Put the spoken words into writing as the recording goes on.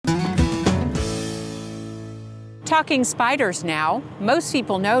Talking spiders now. Most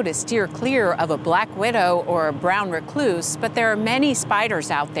people know to steer clear of a black widow or a brown recluse, but there are many spiders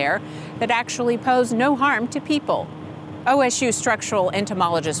out there that actually pose no harm to people. OSU structural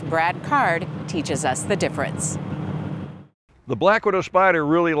entomologist Brad Card teaches us the difference. The black widow spider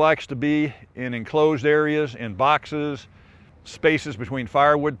really likes to be in enclosed areas, in boxes, spaces between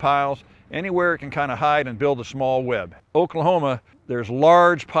firewood piles, anywhere it can kind of hide and build a small web. Oklahoma, there's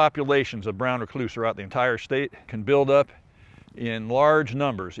large populations of brown recluse throughout the entire state, can build up in large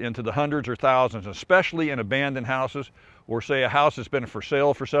numbers into the hundreds or thousands, especially in abandoned houses, or say a house that's been for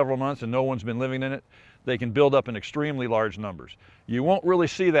sale for several months and no one's been living in it. They can build up in extremely large numbers. You won't really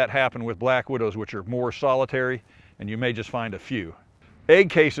see that happen with black widows, which are more solitary, and you may just find a few. Egg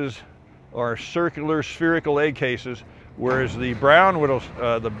cases are circular, spherical egg cases, whereas the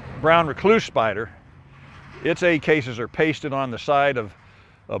brown recluse spider, its egg cases are pasted on the side of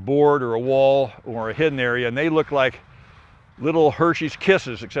a board or a wall or a hidden area, and they look like little Hershey's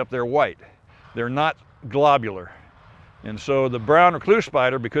Kisses, except they're white. They're not globular. And so the brown recluse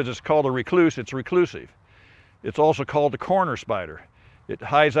spider, because it's called a recluse, it's reclusive. It's also called a corner spider. It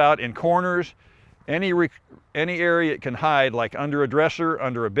hides out in corners, any area it can hide, like under a dresser,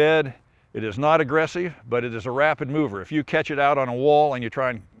 under a bed. It is not aggressive, but it is a rapid mover. If you catch it out on a wall and you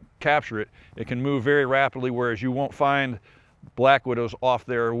try and capture it, it can move very rapidly, whereas you won't find black widows off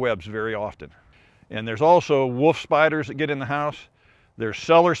their webs very often. And there's also wolf spiders that get in the house. There's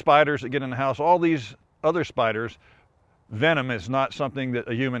cellar spiders that get in the house. All these other spiders, venom is not something that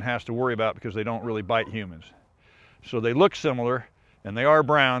a human has to worry about because they don't really bite humans. So they look similar and they are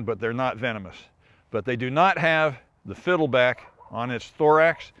brown, but they're not venomous. But they do not have the fiddleback on its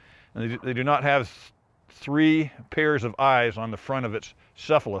thorax, and they do not have 3 pairs of eyes on the front of its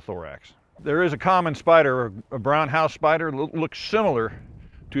cephalothorax. There is a common spider, a brown house spider, looks similar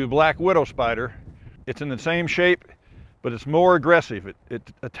to a black widow spider. It's in the same shape, but it's more aggressive. It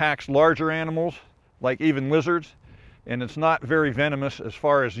attacks larger animals, like even lizards, and it's not very venomous as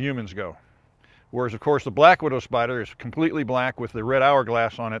far as humans go. Whereas, of course, the black widow spider is completely black with the red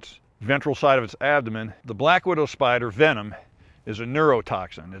hourglass on its ventral side of its abdomen. The black widow spider venom is a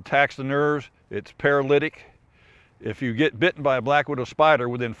neurotoxin. It attacks the nerves, it's paralytic. If you get bitten by a black widow spider,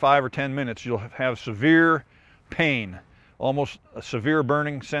 within 5 or 10 minutes, you'll have severe pain, almost a severe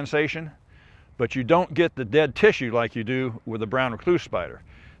burning sensation, but you don't get the dead tissue like you do with a brown recluse spider.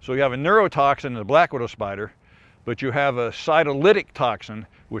 So you have a neurotoxin in the black widow spider, but you have a cytolytic toxin,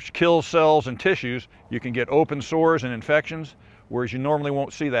 which kills cells and tissues. You can get open sores and infections, whereas you normally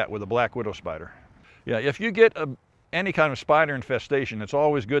won't see that with a black widow spider. Yeah, if you get any kind of spider infestation, it's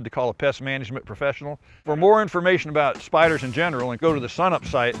always good to call a pest management professional. For more information about spiders in general, and go to the SunUp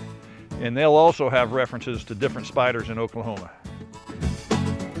site, and they'll also have references to different spiders in Oklahoma.